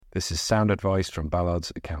This is sound advice from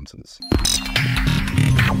Ballards Accountants.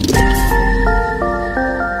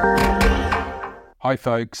 Hi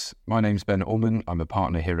folks, my name's Ben Allman. I'm a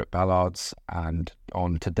partner here at Ballards, and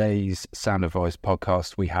on today's Sound Advice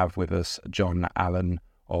podcast we have with us John Allen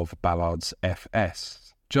of Ballards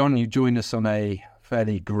FS. John, you joined us on a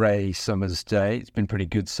fairly grey summer's day. It's been pretty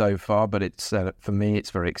good so far, but it's for me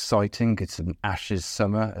it's very exciting. It's an Ashes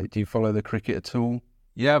summer. Do you follow the cricket at all?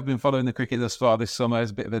 Yeah, I've been following the cricket thus far this summer.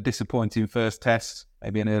 It's a bit of a disappointing first test,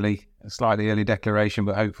 maybe a slightly early declaration,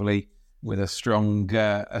 but hopefully with a strong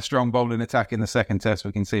bowling attack in the second test,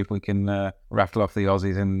 we can see if we can rattle off the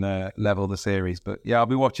Aussies and level the series. But yeah, I'll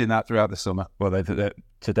be watching that throughout the summer. Well,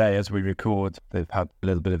 today, as we record, they've had a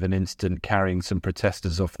little bit of an incident carrying some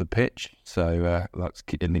protesters off the pitch. So let's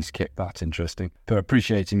at least keep that interesting. But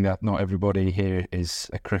appreciating that not everybody here is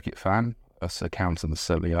a cricket fan. Us accountants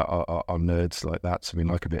certainly are nerds like that, so we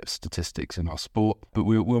like a bit of statistics in our sport. But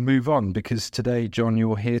we'll move on, because today, John,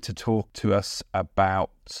 you're here to talk to us about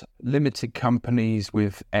limited companies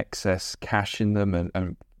with excess cash in them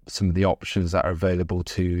and some of the options that are available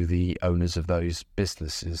to the owners of those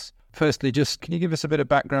businesses. Firstly, just can you give us a bit of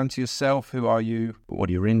background to yourself? Who are you? What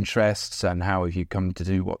are your interests? And how have you come to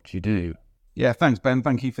do what you do? Yeah, thanks, Ben.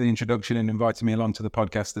 Thank you for the introduction and inviting me along to the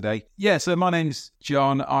podcast today. Yeah, so my name's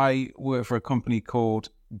John. I work for a company called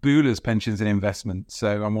Boolers Pensions and Investment.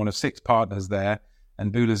 So I'm one of 6 partners there,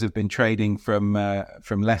 and Boolers have been trading from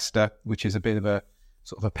Leicester, which is a bit of a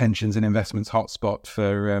sort of a pensions and investments hotspot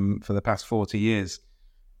for the past 40 years.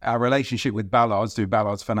 Our relationship with Ballards through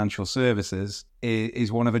Ballards Financial Services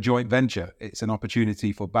is one of a joint venture. It's an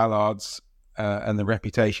opportunity for Ballards and the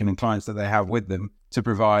reputation and clients that they have with them to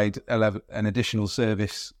provide an additional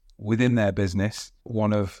service within their business,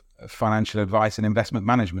 one of financial advice and investment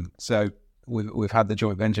management. So we've had the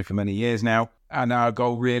joint venture for many years now, and our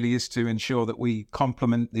goal really is to ensure that we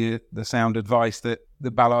complement the sound advice that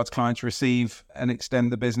the Ballards clients receive and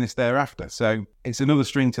extend the business thereafter. So it's another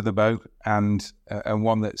string to the bow, and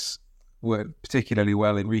one that's worked particularly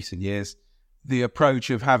well in recent years. The approach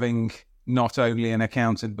of having not only an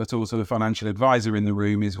accountant but also a financial advisor in the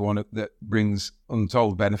room is one that brings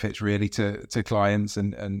untold benefits really to clients,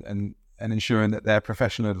 and ensuring that their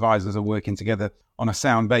professional advisors are working together on a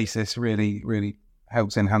sound basis really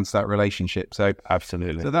helps enhance that relationship. So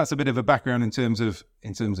absolutely. So that's a bit of a background in terms of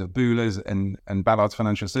Boolers and Ballards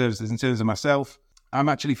Financial Services. In terms of myself, I'm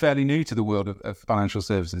actually fairly new to the world of financial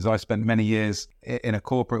services. I spent many years in a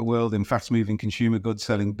corporate world in fast-moving consumer goods,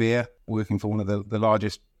 selling beer, working for one of the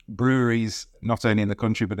largest breweries, not only in the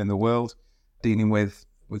country but in the world, dealing with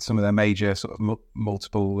some of their major sort of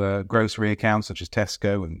multiple grocery accounts such as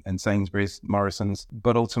Tesco and Sainsbury's, Morrison's.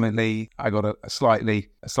 But ultimately, I got a slightly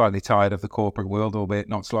tired of the corporate world, albeit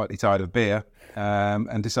not slightly tired of beer,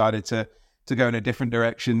 and decided to go in a different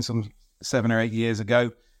direction some 7 or 8 years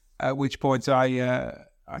ago. At which point I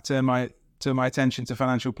turned my attention to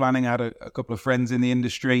financial planning. I had a couple of friends in the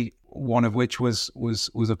industry, one of which was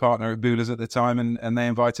a partner at Boolers at the time, and they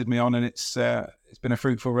invited me on, and it's been a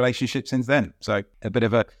fruitful relationship since then. So a bit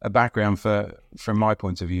of a background from my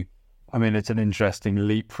point of view. I mean, it's an interesting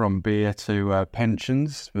leap from beer to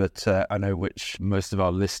pensions, but I know which most of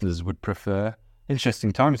our listeners would prefer.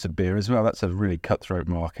 Interesting times for beer as well. That's a really cutthroat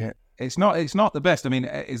market. It's not the best. I mean,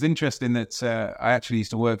 it's interesting that I actually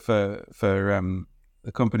used to work for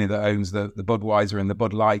the company that owns the Budweiser and the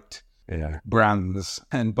Bud Light brands,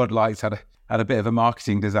 and Bud Light had a bit of a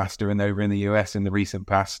marketing disaster over in the US in the recent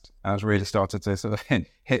past. And it's really started to sort of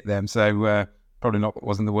hit them. So probably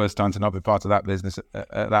wasn't the worst time to not be part of that business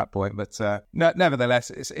at that point. But nevertheless,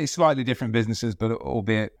 it's slightly different businesses, but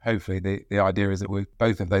albeit hopefully the idea is that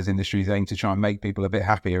both of those industries aim to try and make people a bit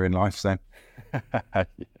happier in life. So.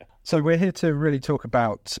 So we're here to really talk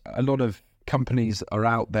about a lot of companies are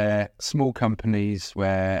out there, small companies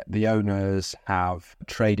where the owners have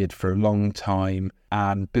traded for a long time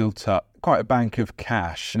and built up quite a bank of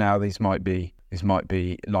cash. Now, these might be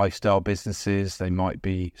lifestyle businesses. They might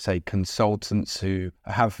be, say, consultants who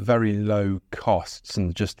have very low costs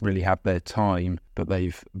and just really have their time, but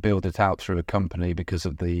they've built it out through a company because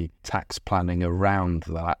of the tax planning around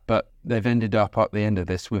that. But they've ended up at the end of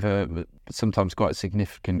this with a sometimes quite a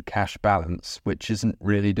significant cash balance, which isn't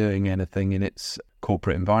really doing anything in its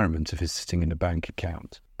corporate environment if it's sitting in a bank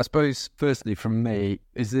account. I suppose, firstly, from me,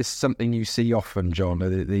 is this something you see often, John? Are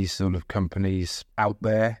these sort of companies out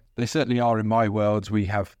there? They certainly are in my world. We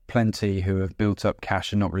have plenty who have built up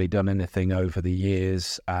cash and not really done anything over the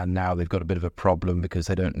years, and now they've got a bit of a problem because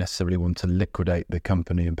they don't necessarily want to liquidate the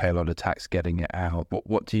company and pay a lot of tax getting it out.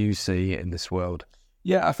 What do you see in this world?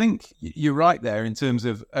 Yeah, I think you're right there in terms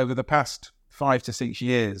of over the past 5 to 6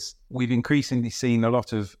 years, we've increasingly seen a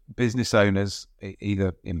lot of business owners,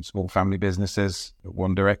 either in small family businesses,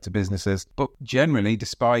 one director businesses, but generally,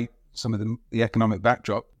 despite some of the economic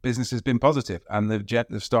backdrop, business has been positive and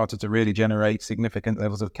they've started to really generate significant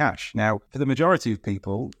levels of cash. Now, for the majority of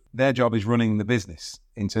people, their job is running the business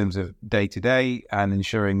in terms of day to day and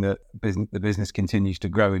ensuring that the business continues to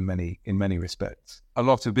grow in many respects. A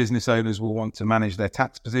lot of business owners will want to manage their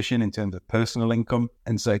tax position in terms of personal income,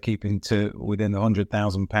 and so keeping to within the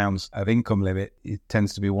 £100,000 of income limit, it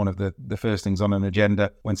tends to be one of the first things on an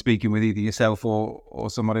agenda when speaking with either yourself or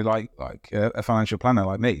somebody like a financial planner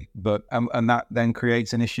like me. But and that then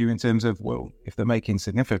creates an issue in terms of, well, if they're making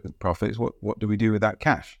significant profits, what do we do with that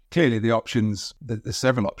cash? Clearly, there's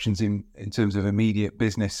several options in terms of immediate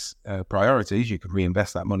business priorities. You could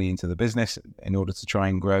reinvest that money into the business in order to try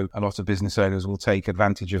and grow. A lot of business owners will take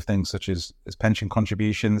advantage of things such as pension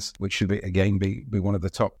contributions, which should be one of the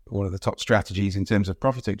top strategies in terms of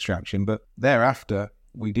profit extraction. But thereafter,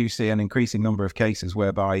 we do see an increasing number of cases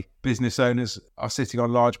whereby business owners are sitting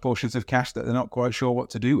on large portions of cash that they're not quite sure what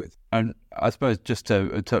to do with. And I suppose just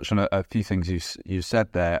to touch on a few things you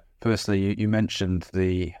said there. Firstly, you mentioned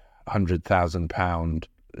the £100,000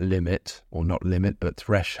 limit, or not limit, but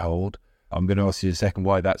threshold. I'm going to ask you in a second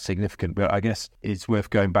why that's significant, but I guess it's worth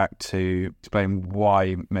going back to explain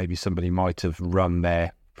why maybe somebody might have run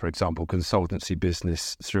their, for example, consultancy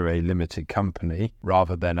business through a limited company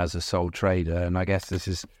rather than as a sole trader. And I guess this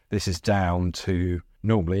is down to,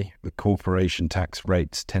 normally the corporation tax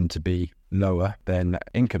rates tend to be lower than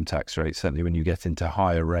income tax rates, certainly when you get into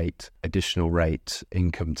higher rate, additional rate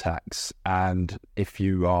income tax. And if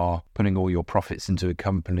you are putting all your profits into a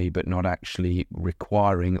company but not actually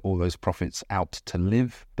requiring all those profits out to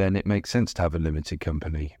live, then it makes sense to have a limited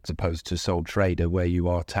company as opposed to sole trader, where you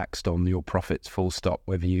are taxed on your profits full stop,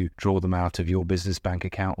 whether you draw them out of your business bank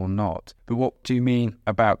account or not. But what do you mean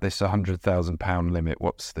about this £100,000 limit?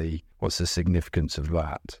 What's the significance of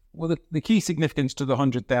that? Well, the key significance to the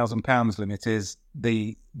 £100,000 limit is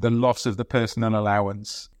the loss of the personal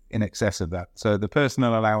allowance in excess of that. So the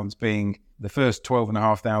personal allowance being the first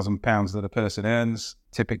 £12,500 that a person earns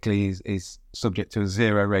typically is subject to a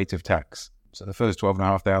zero rate of tax. So the first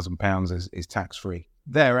 £12,500 is tax-free.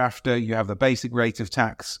 Thereafter, you have the basic rate of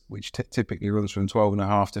tax, which typically runs from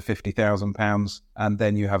 £12,500 to £50,000, and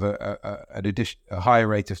then you have a higher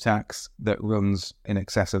rate of tax that runs in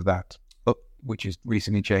excess of that, which is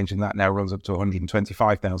recently changed, and that now runs up to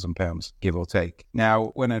 £125,000, give or take.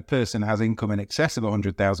 Now, when a person has income in excess of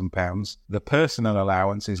 £100,000, the personal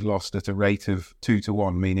allowance is lost at a rate of 2 to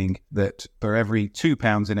 1, meaning that for every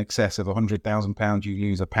 £2 in excess of £100,000, you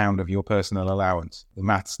lose £1 of your personal allowance. The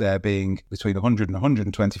maths there being between £100,000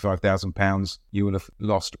 and £125,000, you will have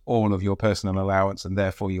lost all of your personal allowance, and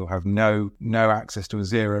therefore you'll have no access to a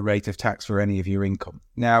zero rate of tax for any of your income.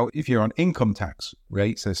 Now, if you're on income tax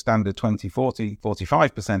rates, so standard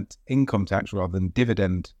 45% income tax rather than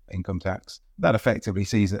dividend income tax, that effectively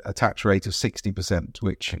sees a tax rate of 60%,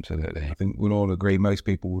 which absolutely I think we'll all agree most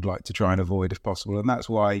people would like to try and avoid if possible. And that's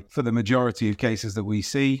why for the majority of cases that we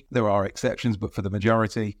see, there are exceptions, but for the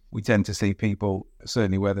majority, we tend to see people,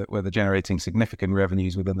 certainly whether generating significant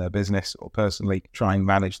revenues within their business or personally, try and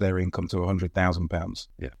manage their income to £100,000.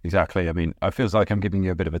 Yeah, exactly. I mean, it feels like I'm giving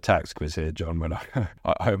you a bit of a tax quiz here, John, when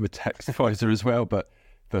I'm a tax advisor as well, but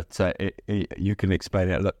you can explain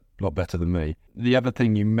it a lot better than me. The other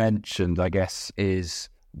thing you mentioned, I guess, is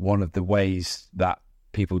one of the ways that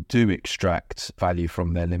people do extract value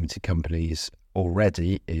from their limited companies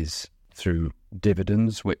already is through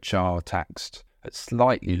dividends, which are taxed at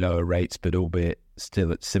slightly lower rates, but albeit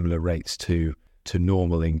still at similar rates to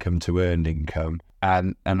normal income, to earned income.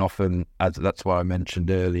 And often, as that's why I mentioned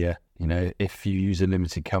earlier, if you use a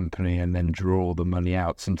limited company and then draw the money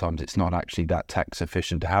out, sometimes it's not actually that tax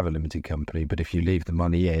efficient to have a limited company. But if you leave the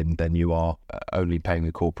money in, then you are only paying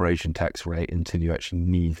the corporation tax rate until you actually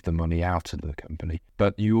need the money out of the company.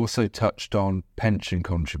 But you also touched on pension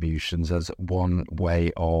contributions as one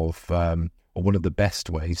way of, or one of the best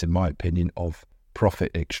ways, in my opinion, of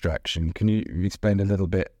profit extraction. Can you explain a little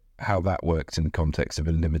bit how that works in the context of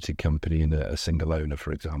a limited company and a single owner,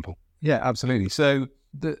 for example? Yeah, absolutely. So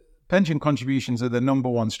the pension contributions are the number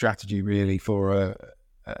one strategy really for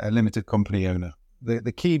a limited company owner.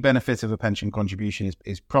 The key benefit of a pension contribution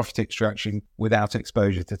is profit extraction without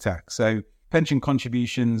exposure to tax. So pension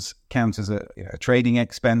contributions count as a trading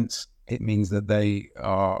expense it means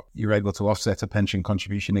that you're able to offset a pension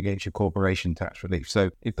contribution against your corporation tax relief. So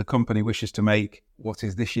if the company wishes to make what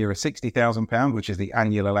is this year a £60,000, which is the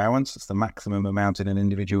annual allowance, it's the maximum amount in an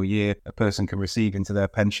individual year a person can receive into their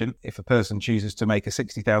pension. If a person chooses to make a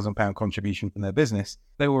 £60,000 contribution from their business,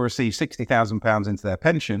 they will receive £60,000 into their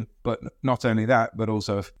pension. But not only that, but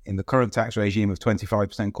also in the current tax regime of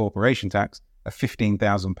 25% corporation tax, a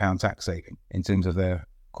 £15,000 tax saving in terms of their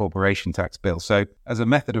corporation tax bill. So as a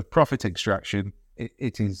method of profit extraction,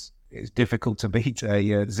 it's difficult to beat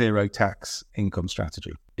a zero tax income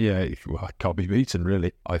strategy. Yeah, well, it can't be beaten,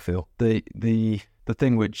 really, I feel. The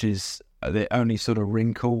thing which is the only sort of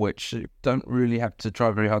wrinkle, which you don't really have to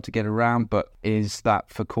try very hard to get around, but is that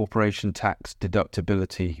for corporation tax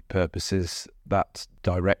deductibility purposes, that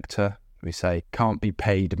director, we say, can't be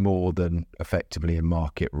paid more than effectively a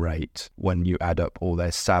market rate when you add up all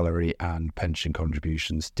their salary and pension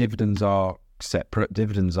contributions. Dividends are separate.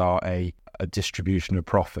 Dividends are a distribution of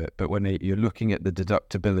profit, but when you're looking at the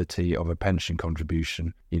deductibility of a pension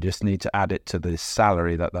contribution, you just need to add it to the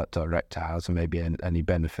salary that director has and maybe any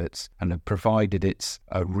benefits, and provided it's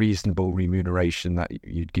a reasonable remuneration that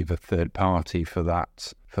you'd give a third party for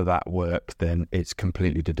that work, then it's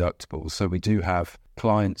completely deductible. So we do have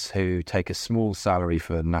clients who take a small salary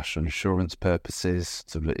for national insurance purposes,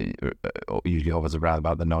 usually hovers around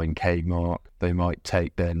about the 9k mark. They might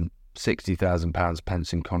take then £60,000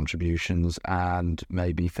 pension contributions and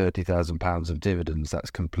maybe £30,000 of dividends. That's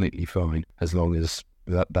completely fine as long as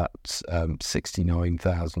that's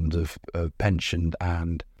 69,000 of pension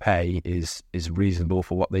and pay is reasonable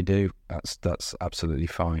for what they do. That's absolutely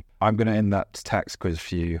fine. I'm going to end that tax quiz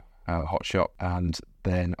for you, Hotshot, and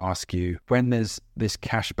then ask you, when there's this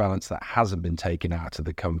cash balance that hasn't been taken out of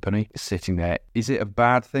the company sitting there, is it a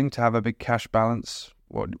bad thing to have a big cash balance?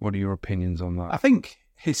 What are your opinions on that? I think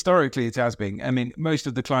historically it has been. I mean, most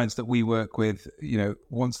of the clients that we work with,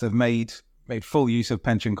 once they've made full use of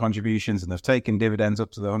pension contributions and they've taken dividends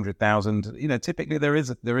up to the 100,000, typically there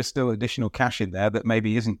is still additional cash in there that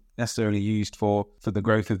maybe isn't necessarily used for the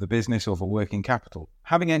growth of the business or for working capital.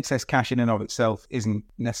 Having excess cash in and of itself isn't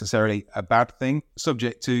necessarily a bad thing,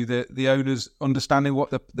 subject to the owners understanding what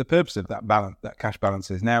the purpose of that cash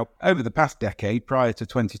balance is. Now, over the past decade, prior to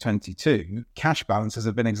 2022, cash balances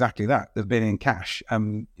have been exactly that. They've been in cash.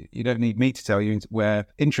 You don't need me to tell you where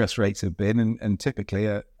interest rates have been, and typically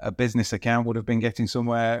a business account would have been getting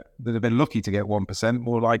somewhere that have been lucky to get 1%,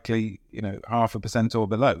 more likely, 0.5% or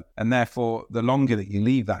below. And therefore, the longer that you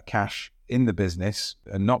leave that cash in the business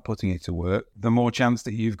and not putting it to work, the more chance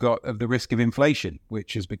that you've got of the risk of inflation,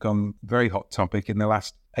 which has become a very hot topic in the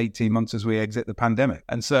last 18 months as we exit the pandemic.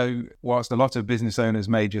 And so whilst a lot of business owners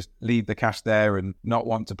may just leave the cash there and not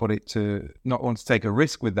want to take a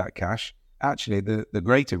risk with that cash, actually the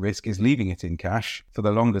greater risk is leaving it in cash for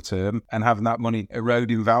the longer term and having that money erode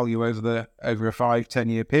in value over a 5-10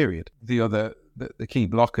 year period. The key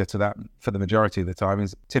blocker to that for the majority of the time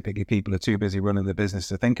is typically people are too busy running the business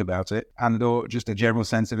to think about it, and or just a general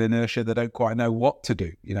sense of inertia. They don't quite know what to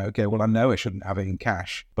do. Okay, well, I know I shouldn't have it in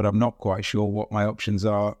cash, but I'm not quite sure what my options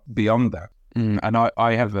are beyond that. And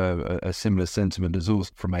I have a similar sentiment as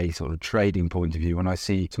also from a sort of trading point of view. When I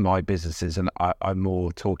see to my businesses, and I'm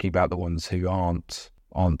more talking about the ones who aren't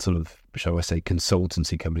sort of, shall I say,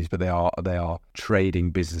 consultancy companies, but they are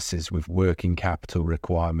trading businesses with working capital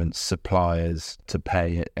requirements, suppliers to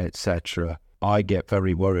pay, etc. I get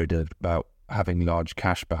very worried about having large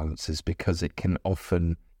cash balances because it can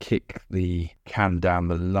often kick the can down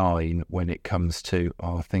the line when it comes to,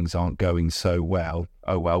 things aren't going so well.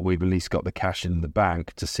 Oh, well, we've at least got the cash in the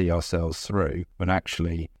bank to see ourselves through, when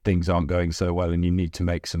actually things aren't going so well and you need to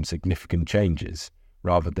make some significant changes,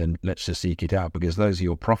 rather than let's just eke it out, because those are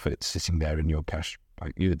your profits sitting there in your cash.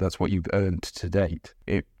 That's what you've earned to date.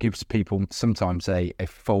 It gives people sometimes a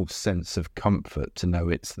false sense of comfort to know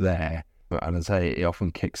it's there. And as I say, it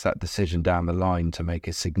often kicks that decision down the line to make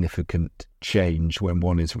a significant change when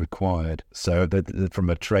one is required. So from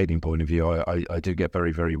a trading point of view, I do get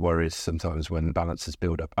very, very worried sometimes when balances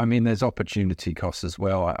build up. I mean, there's opportunity costs as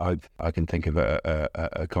well. I can think of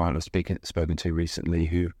a client I've spoken to recently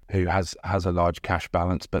who has a large cash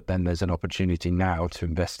balance, but then there's an opportunity now to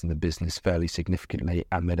invest in the business fairly significantly,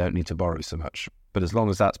 and they don't need to borrow so much. But as long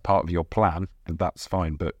as that's part of your plan, that's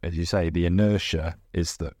fine. But as you say, the inertia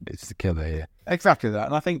is the killer here. Exactly that.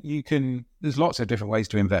 And I think there's lots of different ways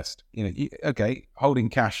to invest. Holding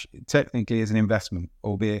cash technically is an investment,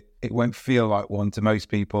 albeit it won't feel like one to most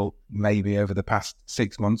people. Maybe over the past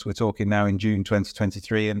 6 months, we're talking now in June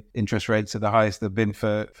 2023, and interest rates are the highest they've been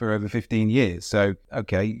for over 15 years. So,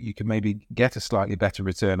 you can maybe get a slightly better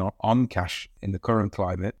return on cash in the current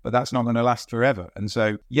climate, but that's not going to last forever. And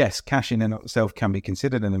so, yes, cash in and of itself can be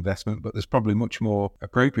considered an investment, but there's probably much more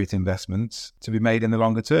appropriate investments to be made in the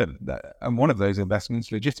longer term. And one of those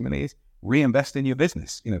investments legitimately is reinvest in your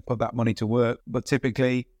business, put that money to work. But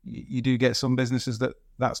typically you do get some businesses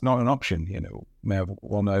that's not an option. May have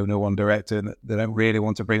one owner, one director, and they don't really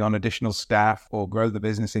want to bring on additional staff or grow the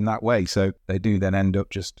business in that way. So they do then end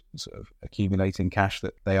up just sort of accumulating cash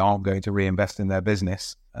that they aren't going to reinvest in their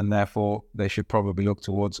business. And therefore they should probably look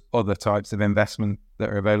towards other types of investment that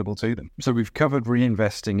are available to them. So we've covered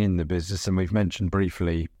reinvesting in the business, and we've mentioned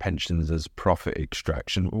briefly pensions as profit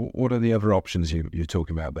extraction. What are the other options you're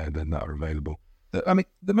talking about there then that are available?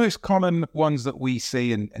 The most common ones that we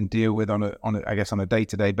see and deal with on a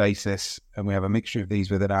day-to-day basis, and we have a mixture of these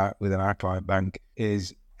within our client bank,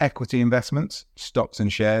 is equity investments, stocks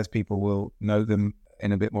and shares. People will know them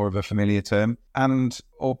in a bit more of a familiar term,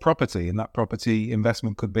 or property. And that property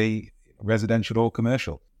investment could be residential or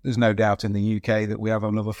commercial. There's no doubt in the UK that we have a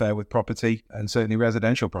love affair with property, and certainly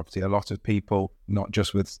residential property. A lot of people, not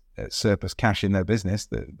just with surplus cash in their business,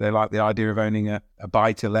 they like the idea of owning a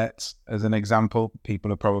buy-to-let as an example.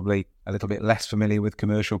 People are probably a little bit less familiar with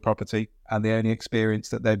commercial property, and the only experience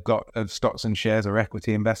that they've got of stocks and shares or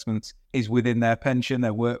equity investments is within their pension,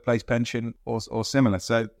 their workplace pension or similar.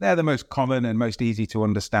 So they're the most common and most easy to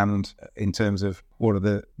understand in terms of what are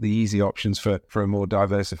the easy options for a more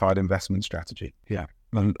diversified investment strategy. Yeah.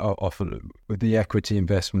 And often with the equity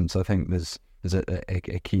investments, I think there's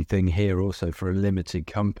a key thing here also for a limited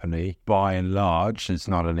company. By and large, it's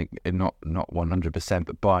not 100%,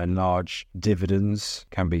 but by and large, dividends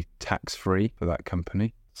can be tax-free for that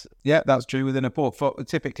company. Yeah, that's true. Within a portfolio,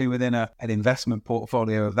 typically within an investment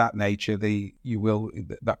portfolio of that nature,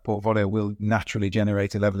 that portfolio will naturally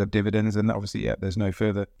generate a level of dividends, and obviously, there's no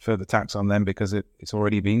further tax on them because it's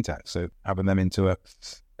already been taxed. So having them into a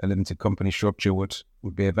limited company structure would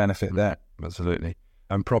be a benefit there. Absolutely.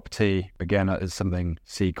 And property, again, is something I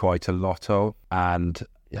see quite a lot of. And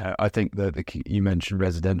I think that you mentioned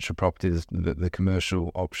residential properties, the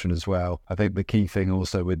commercial option as well. I think the key thing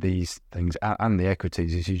also with these things and the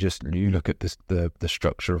equities is you look at the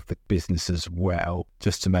structure of the business as well,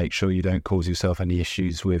 just to make sure you don't cause yourself any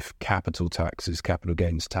issues with capital taxes, capital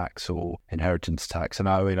gains tax or inheritance tax. And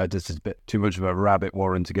this is a bit too much of a rabbit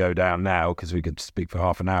warren to go down now because we could speak for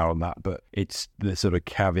half an hour on that. But it's the sort of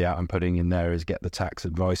caveat I'm putting in there is get the tax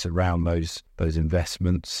advice around those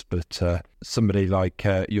investments. But somebody like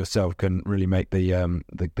yourself can really make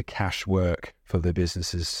the cash work for the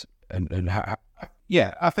businesses.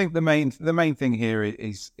 I think the main thing here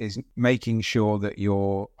is making sure that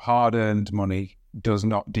your hard-earned money does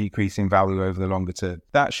not decrease in value over the longer term.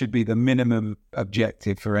 That should be the minimum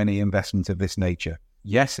objective for any investment of this nature.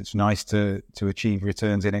 Yes, it's nice to achieve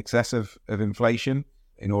returns in excess of inflation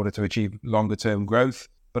in order to achieve longer term growth,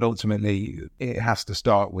 but ultimately it has to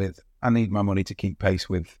start with, I need my money to keep pace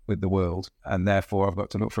with the world, and therefore I've got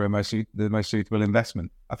to look for the most suitable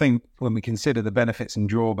investment. I think when we consider the benefits and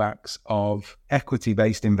drawbacks of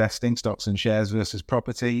equity-based investing, stocks and shares versus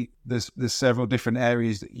property, there's several different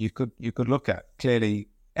areas that you could look at. Clearly,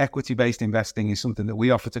 equity-based investing is something that we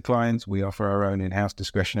offer to clients. We offer our own in-house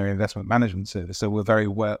discretionary investment management service, so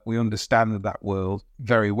we understand that world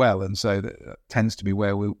very well, and so that tends to be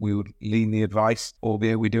where we would lean the advice.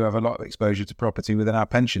 Albeit we do have a lot of exposure to property within our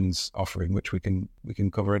pensions offering, which we can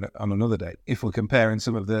cover on another day. If we're comparing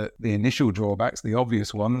some of the initial drawbacks, the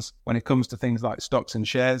obvious ones, when it comes to things like stocks and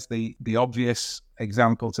shares, the obvious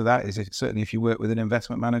example to that is certainly if you work with an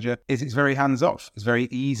investment manager, it's very hands-off. It's very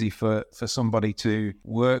easy for somebody to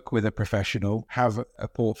work with a professional, have a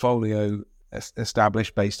portfolio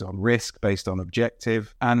established based on risk, based on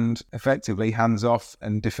objective, and effectively hands-off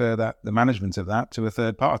and defer the management of that to a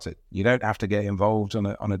third party. You don't have to get involved on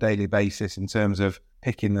a daily basis in terms of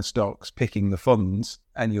picking the stocks, picking the funds,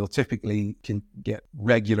 and you'll typically can get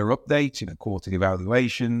regular updates, quarterly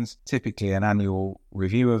evaluations, typically an annual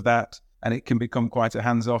review of that, and it can become quite a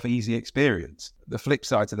hands-off, easy experience. The flip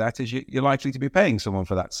side to that is you're likely to be paying someone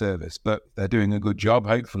for that service, but if they're doing a good job,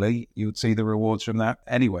 hopefully you would see the rewards from that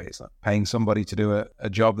anyway. It's like paying somebody to do a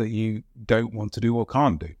job that you don't want to do or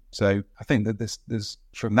can't do. So I think that there's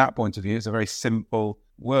from that point of view, it's a very simple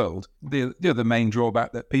world. The other main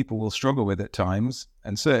drawback that people will struggle with at times,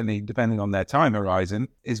 and certainly depending on their time horizon,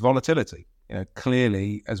 is volatility.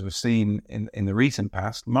 clearly, as we've seen in the recent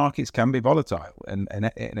past, markets can be volatile, and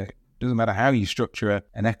it doesn't matter how you structure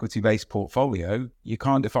an equity-based portfolio, you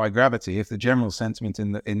can't defy gravity. If the general sentiment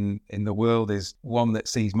in the world is one that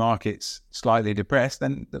sees markets slightly depressed,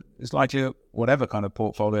 then it's likely whatever kind of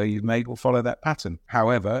portfolio you've made will follow that pattern.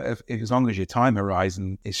 However, if as long as your time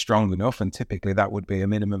horizon is strong enough, and typically that would be a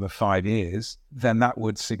minimum of 5 years, then that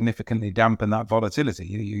would significantly dampen that volatility.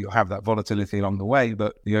 You'll have that volatility along the way,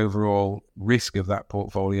 but the overall risk of that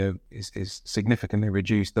portfolio is significantly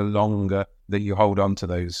reduced the longer that you hold on to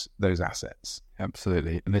those assets.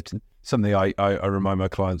 Absolutely. And it's something I remind my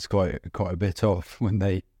clients quite a bit of when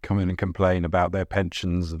they come in and complain about their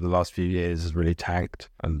pensions of the last few years has really tanked,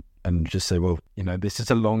 and just say, well, this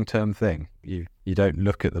is a long-term thing. You don't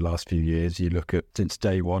look at the last few years, you look at since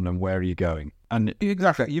day one and where are you going. And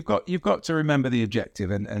exactly, you've got to remember the objective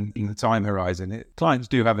and the time horizon. Clients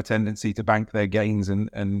do have a tendency to bank their gains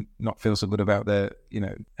and not feel so good about their,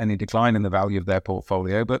 any decline in the value of their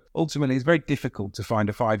portfolio. But ultimately, it's very difficult to find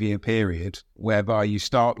a 5-year period whereby you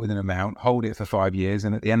start with an amount, hold it for 5 years,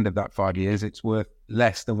 and at the end of that 5 years, it's worth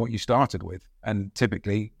less than what you started with, and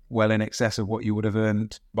typically well in excess of what you would have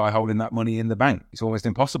earned by holding that money in the bank. It's almost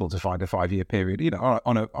impossible to find a 5-year period,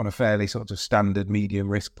 on a fairly sort of standard medium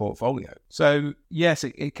risk portfolio. So yes,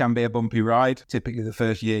 it can be a bumpy ride. Typically the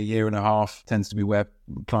first year and a half tends to be where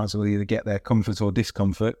clients will either get their comfort or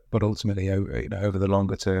discomfort, but ultimately, over the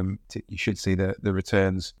longer term, you should see the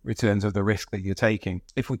returns of the risk that you're taking.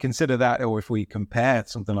 If we consider that, or if we compare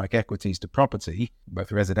something like equities to property,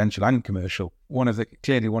 both residential and commercial, one of the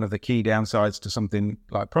key downsides to something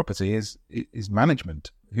like property is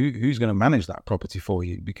management. Who's going to manage that property for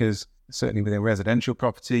you? Because certainly within residential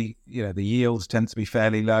property, the yields tend to be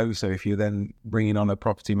fairly low. So if you're then bringing on a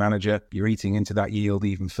property manager, you're eating into that yield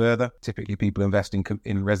even further. Typically, people invest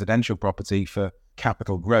in residential property for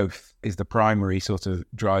capital growth is the primary sort of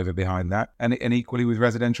driver behind that. And equally with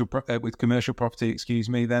with commercial property,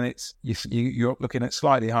 then you're looking at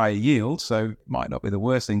slightly higher yields. So it might not be the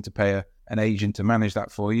worst thing to pay an agent to manage that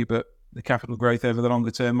for you, but the capital growth over the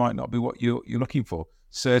longer term might not be what you're looking for.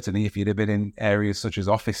 Certainly, if you'd have been in areas such as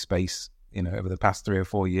office space, over the past 3 or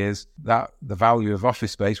 4 years, that the value of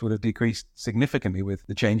office space would have decreased significantly with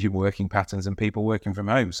the change in working patterns and people working from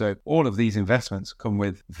home. So all of these investments come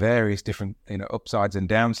with various different, upsides and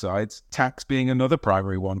downsides. Tax being another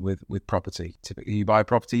primary one with property. Typically, you buy a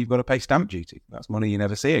property, you've got to pay stamp duty. That's money you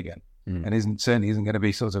never see again. And certainly isn't going to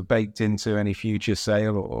be sort of baked into any future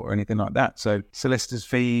sale or anything like that. So solicitors'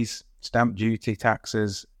 fees, stamp duty,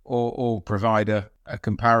 taxes, or provide a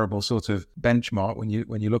comparable sort of benchmark when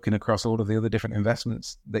you're looking across all of the other different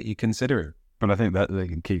investments that you're considering. But I think that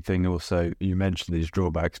the key thing also, you mentioned these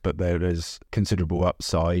drawbacks, but there is considerable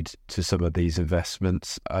upside to some of these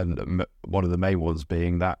investments. And one of the main ones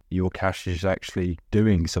being that your cash is actually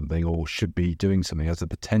doing something, or should be doing something, has the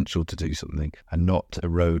potential to do something and not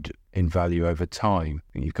erode in value over time.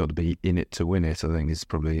 You've got to be in it to win it, I think is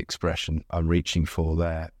probably the expression I'm reaching for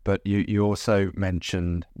there. But you also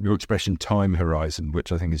mentioned your expression time horizon,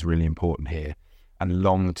 which I think is really important here, and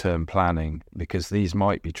long-term planning, because these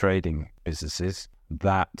might be trading businesses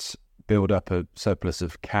that build up a surplus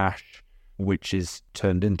of cash, which is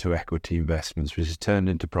turned into equity investments, which is turned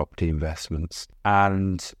into property investments.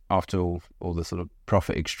 And after all the sort of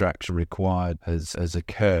profit extraction required has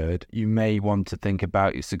occurred, you may want to think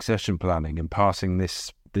about your succession planning and passing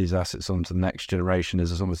these assets on to the next generation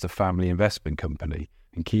as almost a family investment company,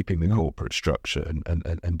 and keeping the corporate structure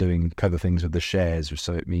and doing other things with the shares.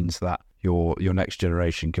 So it means that your next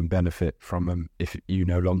generation can benefit from them if you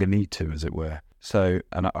no longer need to, as it were. So,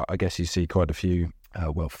 and I guess you see quite a few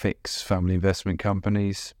fixed family investment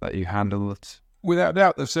companies that you handle. Without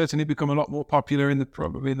doubt, they've certainly become a lot more popular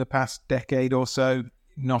probably in the past decade or so.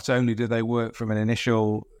 Not only do they work from an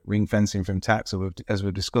initial ring fencing from tax, as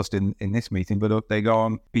we've discussed in this meeting, but they go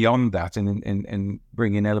on beyond that and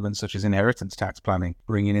bring in elements such as inheritance tax planning,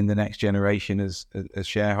 bringing in the next generation as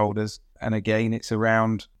shareholders. And again, it's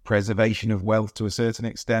around preservation of wealth to a certain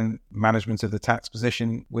extent, management of the tax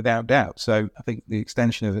position, without doubt. So I think the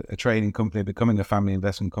extension of a trading company becoming a family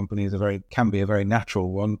investment company can be a very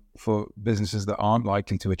natural one for businesses that aren't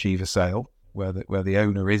likely to achieve a sale, where the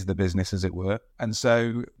owner is the business, as it were. And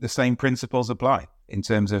so the same principles apply in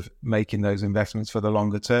terms of making those investments for the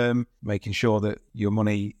longer term, making sure that your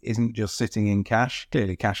money isn't just sitting in cash.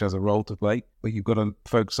 Clearly, cash has a role to play, but you've got to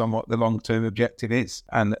focus on what the long-term objective is.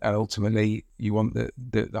 And ultimately, you want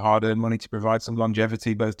the hard-earned money to provide some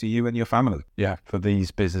longevity both to you and your family. Yeah, for these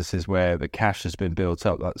businesses where the cash has been built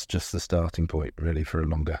up, that's just the starting point, really, for a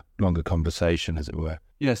longer conversation, as it were.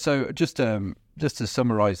 Yeah, so just to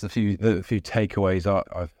summarise the few takeaways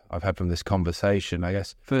I've had from this conversation. I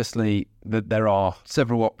guess, firstly, that there are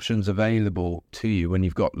several options available to you when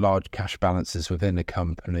you've got large cash balances within a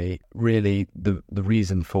company. Really, the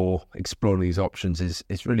reason for exploring these options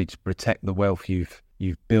is really to protect the wealth you've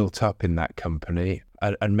built up in that company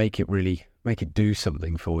and make it do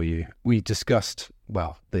something for you. We discussed,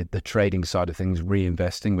 the trading side of things,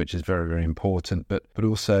 reinvesting, which is very, very important, but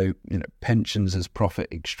also, pensions as profit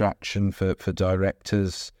extraction for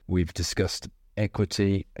directors. We've discussed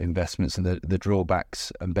equity investments and the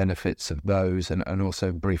drawbacks and benefits of those, and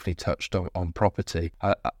also briefly touched on property.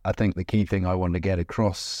 I think the key thing I want to get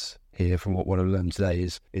across here from what I've learned today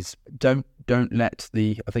is don't let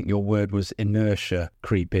I think your word was inertia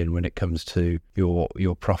creep in when it comes to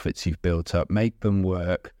your profits you've built up. Make them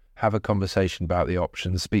work. Have a conversation about the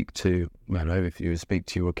options. Speak to, if you speak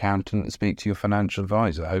to your accountant, speak to your financial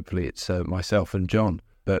advisor. Hopefully it's myself and John.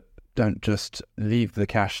 But don't just leave the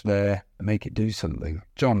cash there. Make it do something.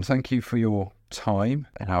 John, thank you for your time.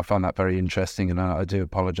 And I found that very interesting. And I do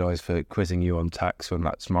apologise for quizzing you on tax when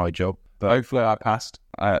that's my job. But hopefully I passed.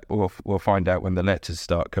 We'll find out when the letters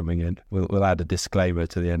start coming in. We'll add a disclaimer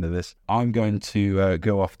to the end of this. I'm going to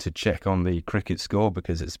go off to check on the cricket score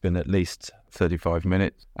because it's been at least 35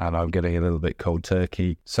 minutes and I'm getting a little bit cold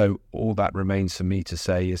turkey. So all that remains for me to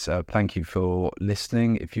say is thank you for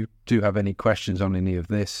listening. If you do have any questions on any of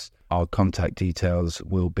this, our contact details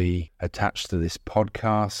will be attached to this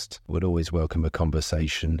podcast. Would always welcome a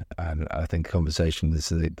conversation, and I think conversation is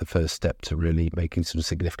the first step to really making some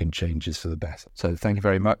significant changes for the best. So thank you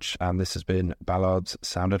very much, and this has been Ballards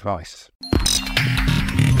Sound Advice.